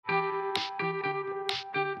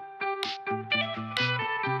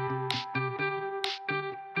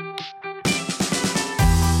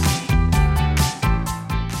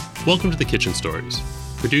Welcome to The Kitchen Stories,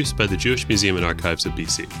 produced by the Jewish Museum and Archives of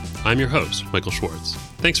BC. I'm your host, Michael Schwartz.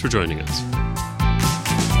 Thanks for joining us.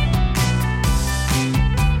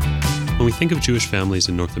 When we think of Jewish families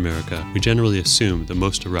in North America, we generally assume that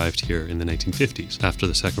most arrived here in the 1950s, after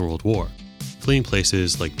the Second World War, fleeing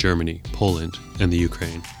places like Germany, Poland, and the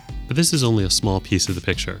Ukraine. But this is only a small piece of the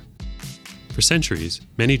picture. For centuries,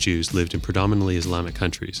 many Jews lived in predominantly Islamic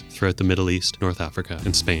countries throughout the Middle East, North Africa,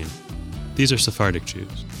 and Spain. These are Sephardic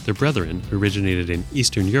Jews. Their brethren, who originated in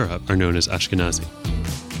Eastern Europe, are known as Ashkenazi.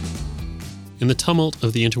 In the tumult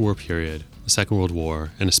of the interwar period, the Second World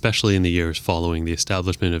War, and especially in the years following the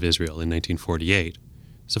establishment of Israel in 1948,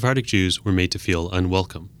 Sephardic Jews were made to feel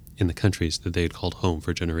unwelcome in the countries that they had called home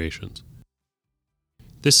for generations.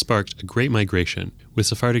 This sparked a great migration, with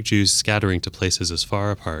Sephardic Jews scattering to places as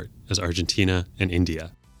far apart as Argentina and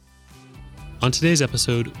India. On today's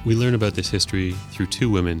episode, we learn about this history through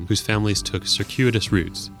two women whose families took circuitous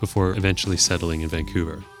routes before eventually settling in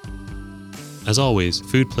Vancouver. As always,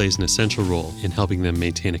 food plays an essential role in helping them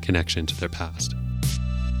maintain a connection to their past.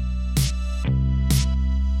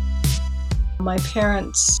 My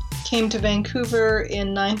parents came to Vancouver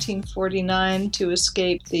in 1949 to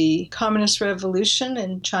escape the Communist Revolution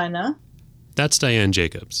in China. That's Diane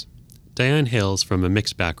Jacobs. Diane hails from a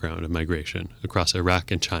mixed background of migration across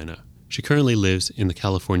Iraq and China. She currently lives in the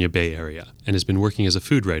California Bay Area and has been working as a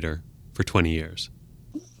food writer for 20 years.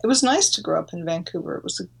 It was nice to grow up in Vancouver. It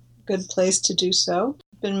was a good place to do so.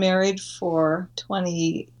 Been married for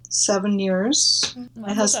 27 years.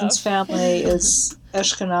 My husband's family is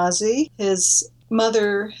Ashkenazi. His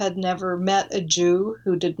mother had never met a Jew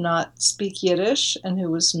who did not speak Yiddish and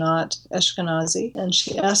who was not Ashkenazi. And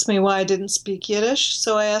she asked me why I didn't speak Yiddish,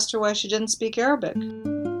 so I asked her why she didn't speak Arabic.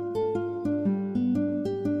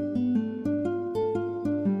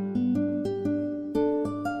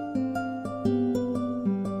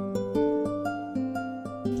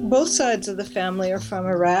 Both sides of the family are from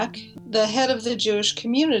Iraq. The head of the Jewish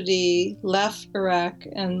community left Iraq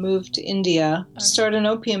and moved to India, started an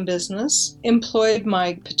opium business, employed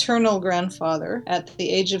my paternal grandfather at the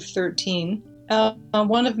age of 13,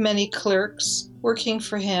 one of many clerks working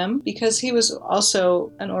for him because he was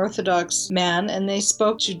also an Orthodox man and they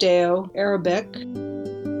spoke Judeo-Arabic.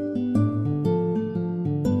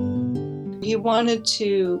 He wanted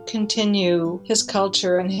to continue his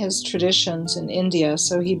culture and his traditions in India,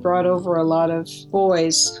 so he brought over a lot of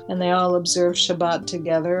boys, and they all observed Shabbat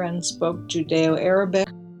together and spoke Judeo-Arabic.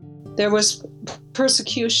 There was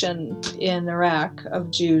persecution in Iraq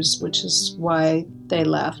of Jews, which is why they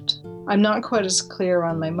left. I'm not quite as clear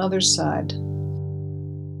on my mother's side.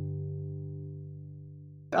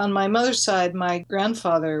 On my mother's side, my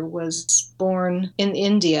grandfather was born in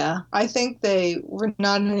India. I think they were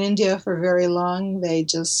not in India for very long. They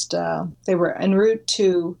were en route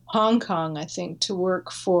to Hong Kong, I think, to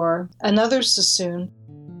work for another Sassoon.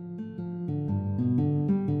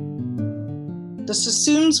 The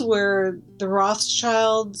Sassoons were the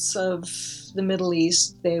Rothschilds of the Middle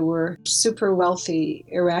East. They were super wealthy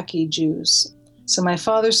Iraqi Jews. So my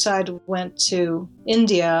father's side went to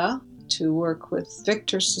India to work with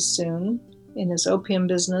Victor Sassoon in his opium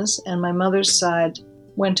business, and my mother's side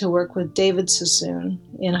went to work with David Sassoon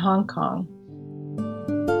in Hong Kong.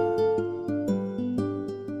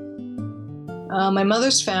 My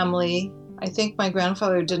mother's family, I think my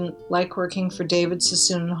grandfather didn't like working for David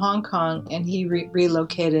Sassoon in Hong Kong, and he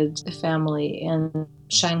relocated the family in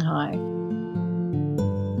Shanghai.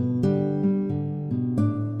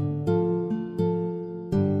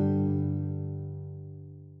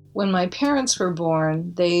 When my parents were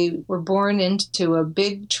born, they were born into a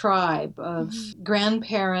big tribe of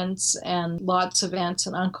grandparents and lots of aunts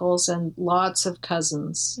and uncles and lots of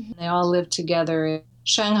cousins. They all lived together in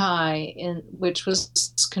Shanghai, which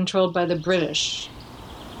was controlled by the British.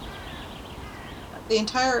 The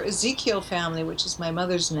entire Ezekiel family, which is my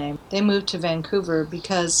mother's name, they moved to Vancouver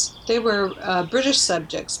because they were British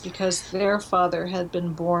subjects because their father had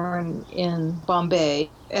been born in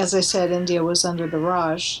Bombay. As I said, India was under the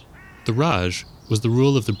Raj. The Raj was the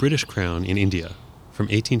rule of the British Crown in India from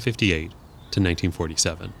 1858 to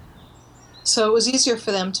 1947. So it was easier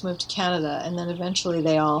for them to move to Canada, and then eventually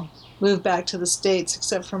they all moved back to the States,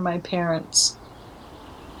 except for my parents.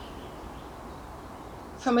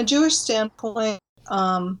 From a Jewish standpoint,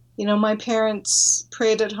 my parents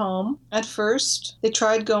prayed at home. At first, they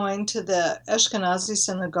tried going to the Ashkenazi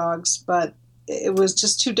synagogues, but it was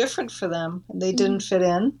just too different for them. They didn't fit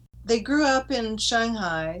in. They grew up in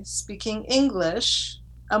Shanghai speaking English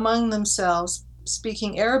among themselves,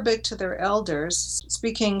 speaking Arabic to their elders,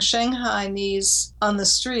 speaking Shanghainese on the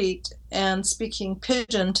street, and speaking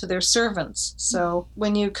Pidgin to their servants. So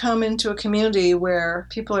when you come into a community where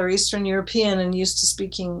people are Eastern European and used to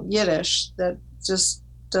speaking Yiddish, that just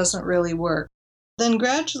doesn't really work. Then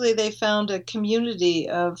gradually they found a community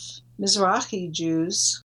of Mizrahi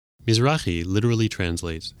Jews. Mizrahi literally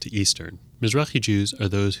translates to Eastern. Mizrahi Jews are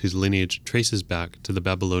those whose lineage traces back to the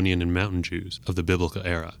Babylonian and Mountain Jews of the biblical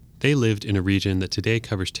era. They lived in a region that today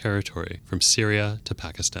covers territory from Syria to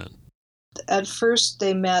Pakistan. At first,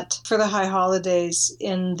 they met for the high holidays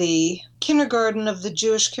in the kindergarten of the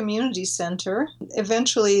Jewish Community Center.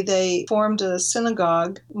 Eventually, they formed a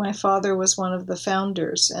synagogue. My father was one of the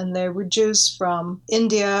founders, and they were Jews from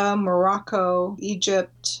India, Morocco,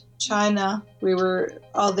 Egypt, China. We were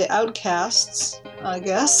all the outcasts, I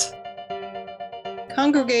guess.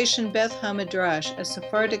 Congregation Beth HaMidrash, a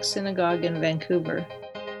Sephardic synagogue in Vancouver.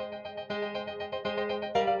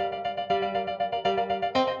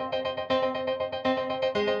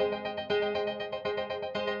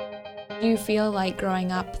 Do you feel like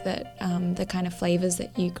growing up that the kind of flavors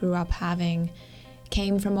that you grew up having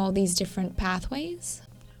came from all these different pathways?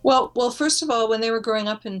 Well, first of all, when they were growing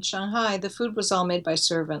up in Shanghai, the food was all made by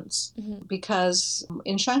servants because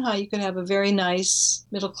in Shanghai you could have a very nice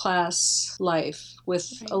middle-class life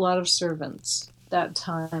with a lot of servants that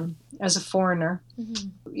time as a foreigner.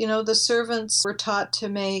 You know, the servants were taught to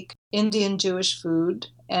make Indian Jewish food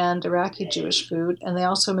and Iraqi Jewish food, and they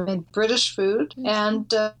also made British food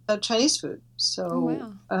and Chinese food.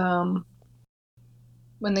 So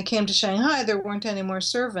when they came to Shanghai, there weren't any more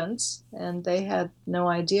servants, and they had no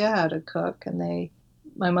idea how to cook. And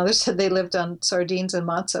my mother said they lived on sardines and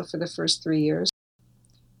matzah for the first 3 years.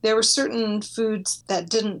 There were certain foods that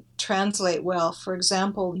didn't translate well. For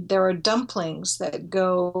example, there are dumplings that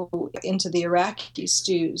go into the Iraqi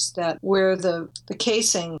stews where the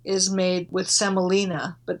casing is made with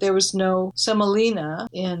semolina, but there was no semolina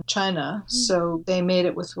in China, so they made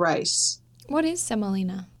it with rice. What is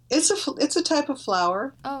semolina? It's a type of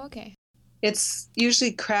flour. Oh, okay. It's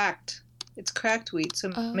usually cracked. It's cracked wheat, so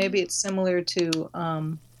maybe it's similar to,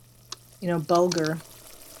 bulgur.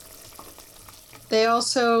 They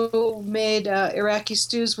also made Iraqi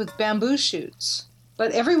stews with bamboo shoots,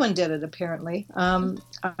 but everyone did it apparently.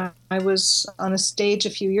 I was on a stage a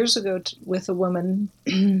few years ago with a woman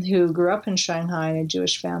who grew up in Shanghai in a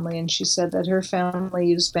Jewish family, and she said that her family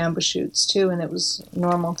used bamboo shoots too, and it was a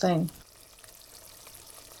normal thing.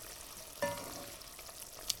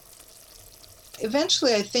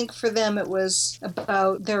 Eventually, I think for them it was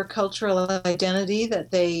about their cultural identity, that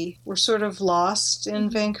they were sort of lost in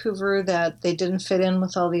Vancouver, that they didn't fit in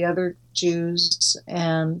with all the other Jews,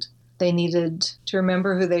 and they needed to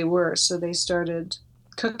remember who they were. So they started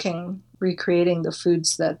cooking, recreating the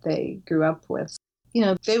foods that they grew up with. You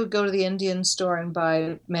know, they would go to the Indian store and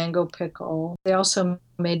buy mango pickle. They also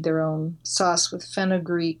made their own sauce with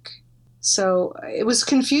fenugreek. So it was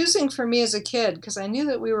confusing for me as a kid because I knew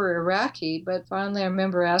that we were Iraqi, but finally I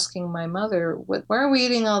remember asking my mother, why are we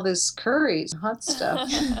eating all this curries, hot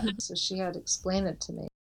stuff? So she had to explain it to me.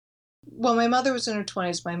 Well, my mother was in her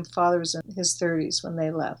 20s, my father was in his 30s when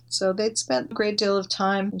they left. So they'd spent a great deal of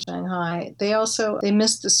time in Shanghai. They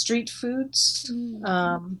missed the street foods,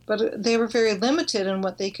 but they were very limited in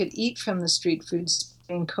what they could eat from the street foods.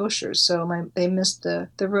 Kosher, so they missed the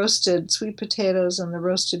roasted sweet potatoes and the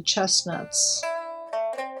roasted chestnuts.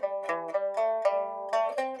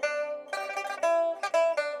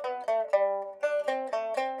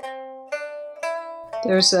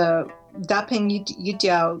 There's a daping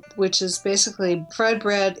yujiao, which is basically fried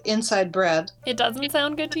bread inside bread. It doesn't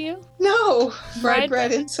sound good to you? No, fried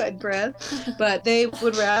bread inside bread. But they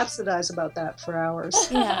would rhapsodize about that for hours.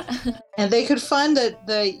 Yeah. And they could find that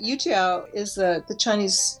the yujiao is the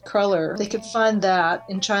Chinese cruller. They could find that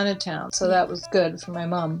in Chinatown, so that was good for my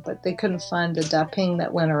mom. But they couldn't find the daping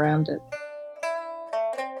that went around it.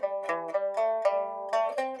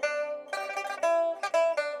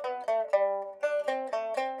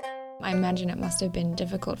 I imagine it must have been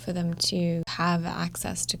difficult for them to have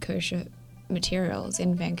access to kosher materials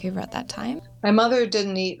in Vancouver at that time. My mother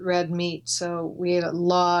didn't eat red meat, so we ate a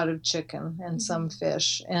lot of chicken and some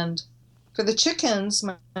fish. And for the chickens,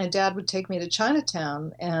 my dad would take me to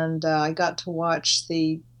Chinatown, and I got to watch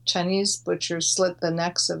the Chinese butchers slit the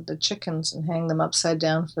necks of the chickens and hang them upside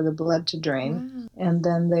down for the blood to drain. And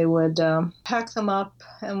then they would pack them up,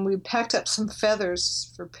 and we packed up some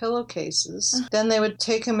feathers for pillowcases. Then they would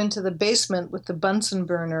take them into the basement with the Bunsen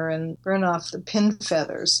burner and burn off the pin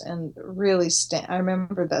feathers. And really, I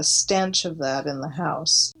remember the stench of that in the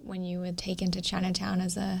house. When you were taken to Chinatown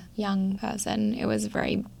as a young person, it was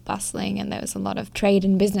very bustling and there was a lot of trade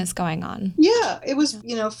and business going on. Yeah, it was,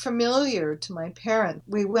 familiar to my parents.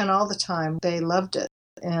 We went all the time. They loved it.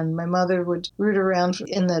 And my mother would root around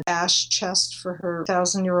in the ash chest for her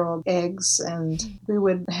 1,000-year-old eggs, and we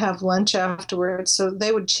would have lunch afterwards. So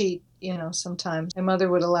they would cheat, sometimes. My mother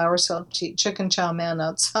would allow herself to eat chicken chow mein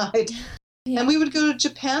outside. Yeah. And we would go to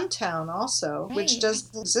Japantown also, which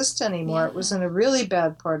doesn't exist anymore. Yeah. It was in a really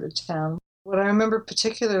bad part of town. What I remember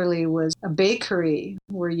particularly was a bakery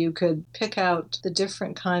where you could pick out the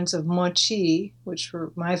different kinds of mochi, which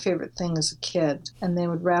were my favorite thing as a kid, and they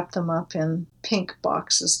would wrap them up in pink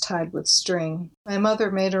boxes tied with string. My mother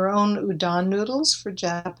made her own udon noodles for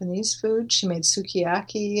Japanese food. She made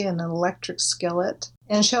sukiyaki in an electric skillet.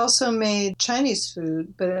 And she also made Chinese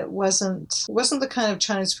food, but it wasn't the kind of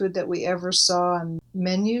Chinese food that we ever saw on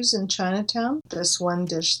menus in Chinatown. This one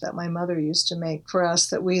dish that my mother used to make for us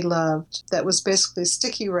that we loved, that was basically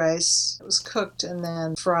sticky rice. It was cooked and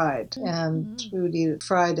then fried, and we would eat it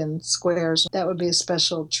fried in squares. That would be a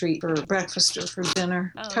special treat for breakfast or for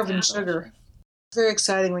dinner, covered in sugar. Very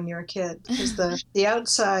exciting when you're a kid, because the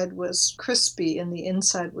outside was crispy and the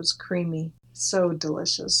inside was creamy. So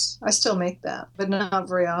delicious. I still make that, but not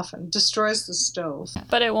very often. Destroys the stove.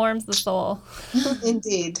 But it warms the soul.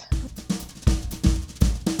 Indeed.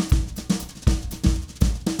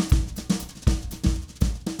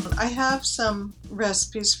 I have some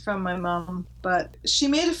recipes from my mom, but she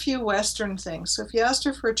made a few Western things. So if you asked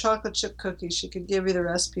her for a chocolate chip cookie, she could give you the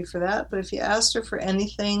recipe for that. But if you asked her for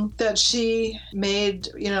anything that she made,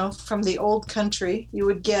 from the old country, you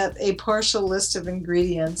would get a partial list of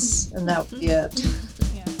ingredients, and that would be it.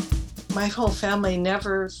 Yeah. My whole family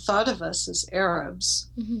never thought of us as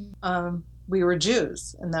Arabs. Mm-hmm. We were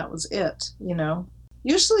Jews, and that was it,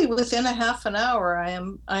 Usually within a half an hour,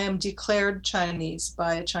 I am declared Chinese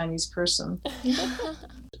by a Chinese person.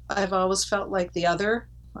 I've always felt like the other.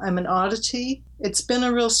 I'm an oddity. It's been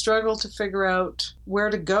a real struggle to figure out where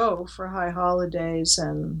to go for high holidays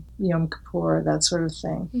and Yom Kippur, that sort of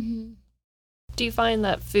thing. Mm-hmm. Do you find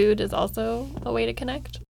that food is also a way to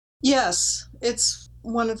connect? Yes, it's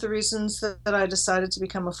one of the reasons that I decided to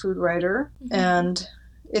become a food writer, mm-hmm. and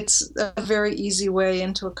it's a very easy way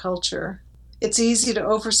into a culture. It's easy to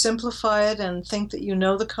oversimplify it and think that you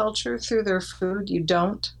know the culture through their food. You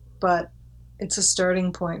don't, but it's a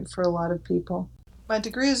starting point for a lot of people. My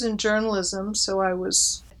degree is in journalism, so I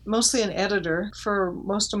was mostly an editor for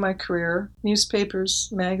most of my career. Newspapers,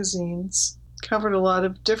 magazines, covered a lot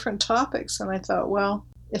of different topics, and I thought, well,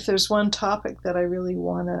 if there's one topic that I really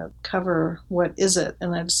want to cover, what is it?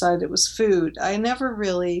 And I decided it was food. I never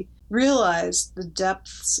really realized the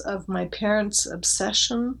depths of my parents'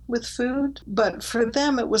 obsession with food, but for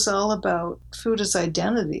them it was all about food as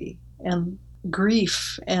identity and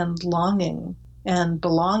grief and longing and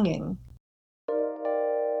belonging.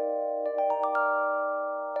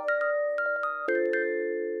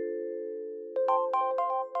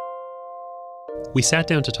 We sat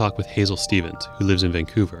down to talk with Hazel Stevens, who lives in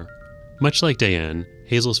Vancouver. Much like Diane,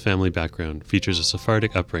 Hazel's family background features a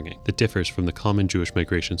Sephardic upbringing that differs from the common Jewish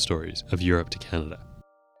migration stories of Europe to Canada.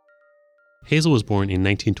 Hazel was born in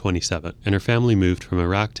 1927, and her family moved from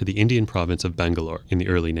Iraq to the Indian province of Bangalore in the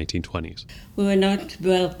early 1920s. We were not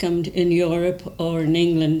welcomed in Europe or in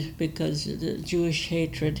England because of the Jewish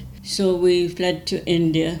hatred. So we fled to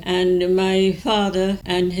India, and my father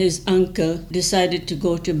and his uncle decided to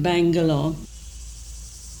go to Bangalore,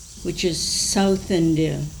 which is South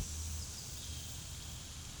India.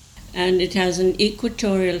 And it has an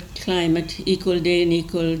equatorial climate, equal day and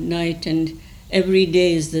equal night, and every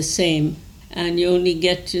day is the same. And you only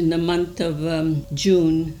get in the month of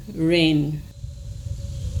June rain.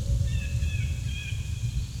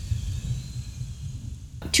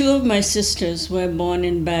 Two of my sisters were born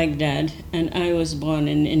in Baghdad, and I was born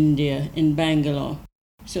in India, in Bangalore.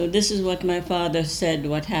 So this is what my father said,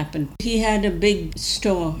 what happened. He had a big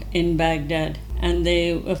store in Baghdad, and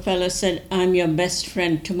a fellow said, "I'm your best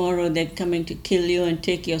friend. Tomorrow they're coming to kill you and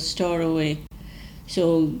take your store away.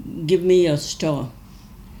 So give me your store."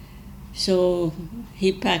 So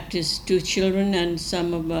he packed his two children and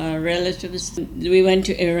some of our relatives. We went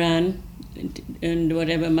to Iran, and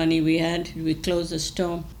whatever money we had, we closed the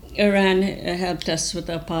store. Iran helped us with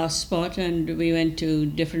our passport, and we went to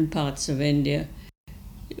different parts of India.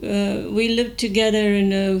 We lived together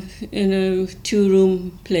in a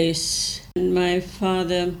two-room place. And my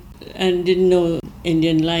father didn't know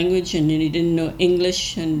Indian language, and he didn't know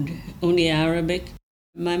English and only Arabic.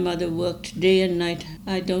 My mother worked day and night.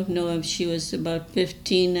 I don't know if she was about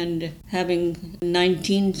 15 and having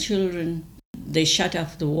 19 children. They shut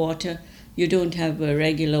off the water. You don't have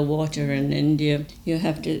regular water in India. You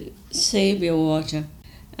have to save your water.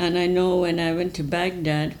 And I know when I went to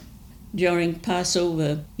Baghdad, during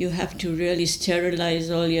Passover, you have to really sterilize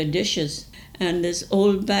all your dishes. And there's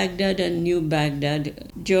old Baghdad and new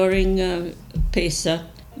Baghdad. During Pesach,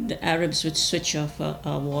 the Arabs would switch off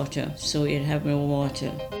our water, so we'd have no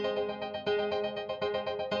water.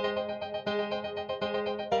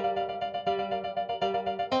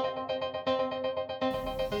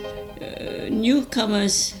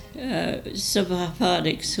 Newcomers,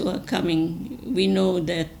 Sephardics who are coming, we know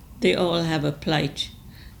that they all have a plight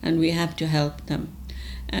and we have to help them.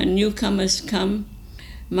 And newcomers come,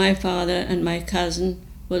 my father and my cousin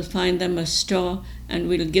will find them a store and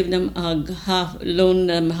we'll give them loan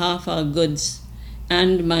them half our goods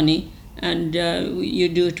and money, and you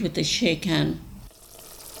do it with a shake hand.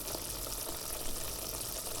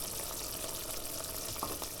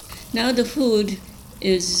 Now the food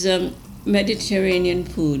is Mediterranean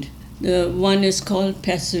food. The one is called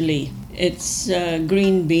pesuli. It's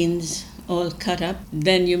green beans all cut up.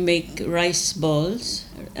 Then you make rice balls,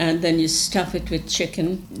 and then you stuff it with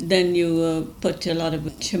chicken. Then you put a lot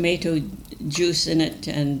of tomato juice in it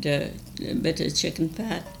and a bit of chicken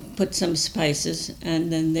fat. Put some spices,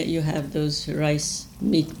 and then you have those rice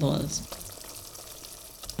meatballs.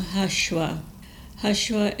 Hashwa.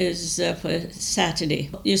 Hashwa is for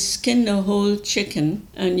Saturday. You skin the whole chicken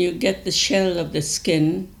and you get the shell of the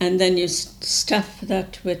skin, and then you stuff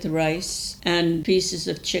that with rice and pieces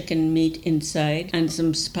of chicken meat inside and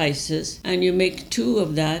some spices, and you make two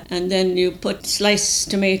of that, and then you put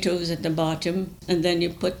sliced tomatoes at the bottom, and then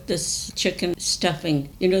you put this chicken stuffing.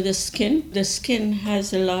 You know the skin? The skin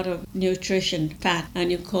has a lot of nutrition, fat,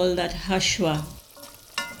 and you call that hashwa.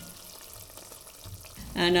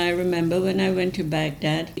 And I remember when I went to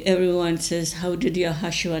Baghdad, everyone says, "How did your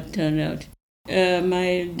hashwa turn out?"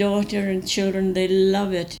 My daughter and children, they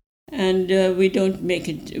love it. And we don't make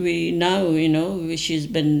it,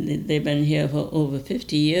 they've been here for over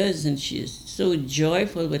 50 years, and she's so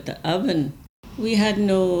joyful with the oven. We had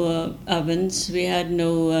no ovens, we had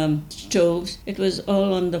no stoves. It was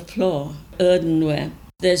all on the floor, earthenware.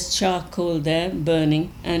 There's charcoal there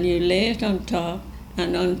burning, and you lay it on top.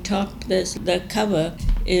 And on top, the cover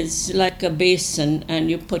is like a basin, and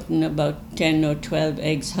you put in about 10 or 12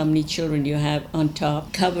 eggs, how many children you have on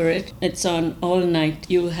top. Cover it. It's on all night.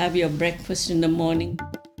 You have your breakfast in the morning.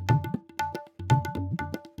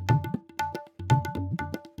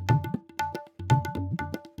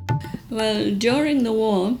 Well, during the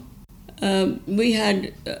war, we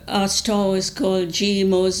had, our store was called G.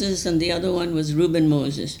 Moses, and the other one was Reuben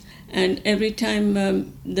Moses. And every time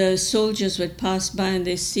the soldiers would pass by and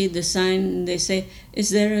they see the sign, and they say,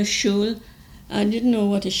 "Is there a shul?" I didn't know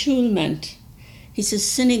what a shul meant. He says,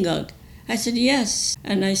 "Synagogue." I said, "Yes."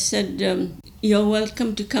 And I said, "You're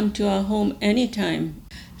welcome to come to our home anytime."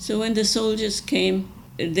 So when the soldiers came,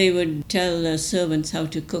 they would tell the servants how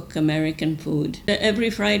to cook American food. Every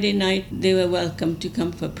Friday night, they were welcome to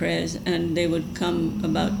come for prayers, and they would come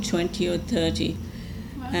about 20 or 30.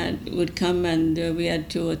 And would come, and we had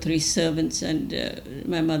 2 or 3 servants, and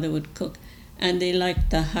my mother would cook. And they liked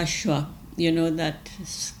the hashwa, that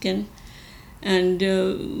skin. And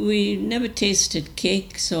we never tasted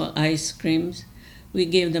cakes or ice creams. We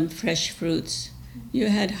gave them fresh fruits. You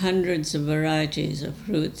had hundreds of varieties of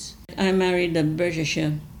fruits. I married a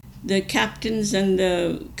Britisher. The captains and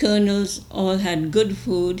the colonels all had good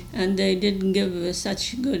food, and they didn't give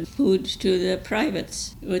such good food to the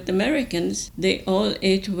privates. With Americans, they all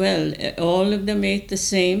ate well. All of them ate the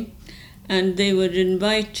same, and they would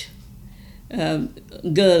invite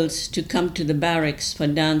girls to come to the barracks for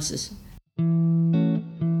dances.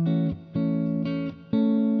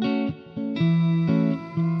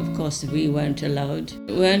 Of course, we weren't allowed.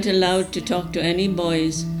 We weren't allowed to talk to any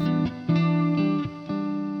boys.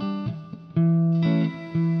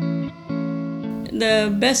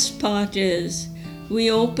 The best part is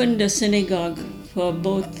we opened a synagogue for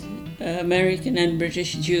both American and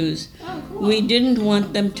British Jews. Oh, cool. We didn't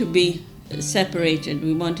want them to be separated.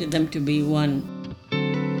 We wanted them to be one.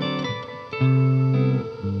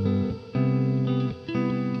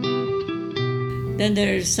 Then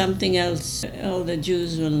there is something else all the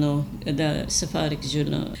Jews will know, the Sephardics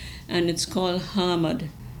will know, and it's called hamad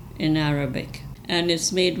in Arabic. And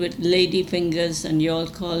it's made with lady fingers, and you all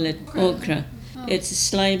call it okra. It's a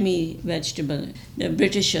slimy vegetable. The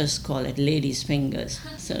Britishers call it lady's fingers.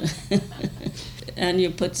 So, and you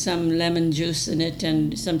put some lemon juice in it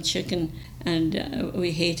and some chicken, and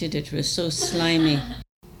we hated it. It was so slimy.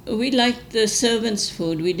 We liked the servants'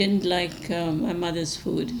 food. We didn't like my mother's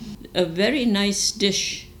food. A very nice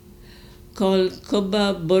dish called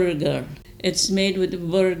kubba burger. It's made with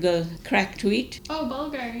burger, cracked wheat. Oh,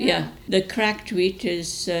 bulgur, Yeah. The cracked wheat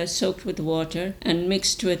is soaked with water and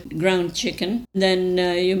mixed with ground chicken. Then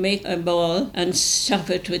you make a ball and stuff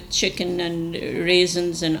it with chicken and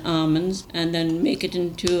raisins and almonds, and then make it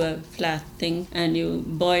into a flat thing, and you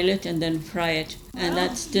boil it and then fry it. And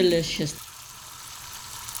that's delicious.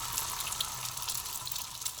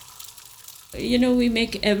 You know, we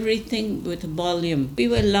make everything with volume. We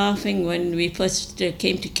were laughing when we first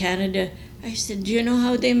came to Canada. I said, do you know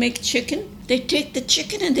how they make chicken? They take the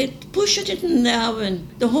chicken and they push it in the oven,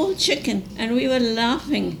 the whole chicken. And we were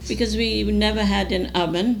laughing because we never had an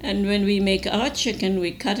oven. And when we make our chicken, we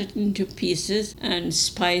cut it into pieces and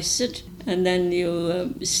spice it. And then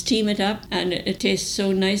you steam it up, and it tastes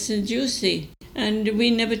so nice and juicy. And we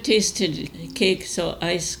never tasted cakes or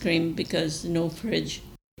ice cream because no fridge.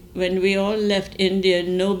 When we all left India,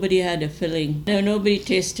 nobody had a filling. Nobody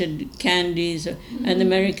tasted candies, and the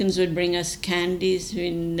Americans would bring us candies. We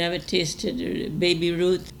never tasted Baby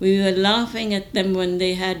Ruth. We were laughing at them when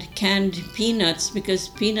they had canned peanuts, because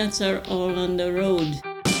peanuts are all on the road.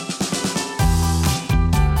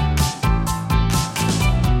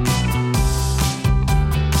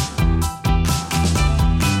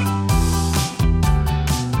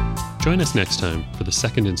 Join us next time for the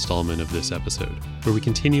second installment of this episode, where we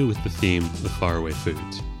continue with the theme of faraway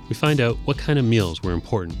foods. We find out what kind of meals were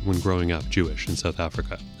important when growing up Jewish in South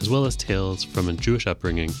Africa, as well as tales from a Jewish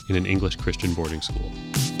upbringing in an English Christian boarding school.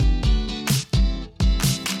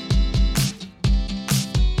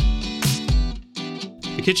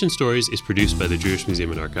 The Kitchen Stories is produced by the Jewish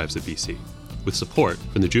Museum and Archives of BC, with support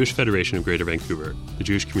from the Jewish Federation of Greater Vancouver, the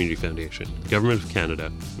Jewish Community Foundation, the Government of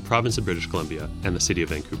Canada, the Province of British Columbia, and the City of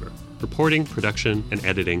Vancouver. Reporting, production, and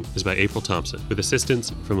editing is by April Thompson, with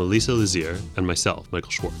assistance from Elisa Lazier and myself, Michael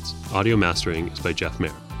Schwartz. Audio mastering is by Jeff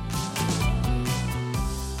Mayer.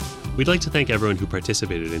 We'd like to thank everyone who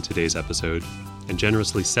participated in today's episode and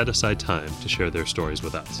generously set aside time to share their stories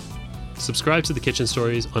with us. Subscribe to The Kitchen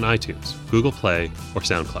Stories on iTunes, Google Play, or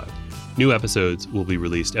SoundCloud. New episodes will be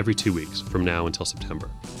released every 2 weeks from now until September.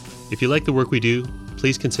 If you like the work we do,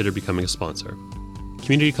 please consider becoming a sponsor.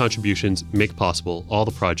 Community contributions make possible all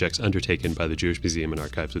the projects undertaken by the Jewish Museum and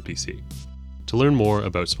Archives of BC. To learn more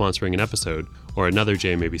about sponsoring an episode or another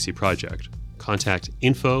JMABC project, contact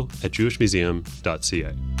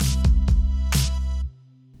info@jewishmuseum.ca.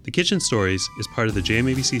 The Kitchen Stories is part of the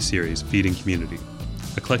JMABC series Feeding Community,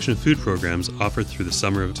 a collection of food programs offered through the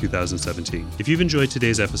summer of 2017. If you've enjoyed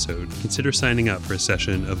today's episode, consider signing up for a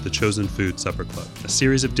session of the Chosen Food Supper Club, a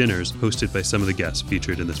series of dinners hosted by some of the guests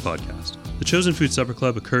featured in this podcast. The Chosen Food Supper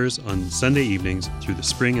Club occurs on Sunday evenings through the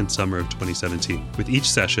spring and summer of 2017, with each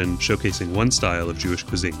session showcasing one style of Jewish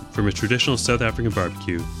cuisine, from a traditional South African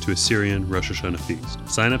barbecue to a Syrian Rosh Hashanah feast.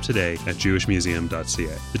 Sign up today at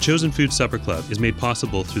jewishmuseum.ca. The Chosen Food Supper Club is made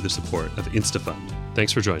possible through the support of InstaFund.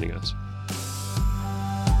 Thanks for joining us.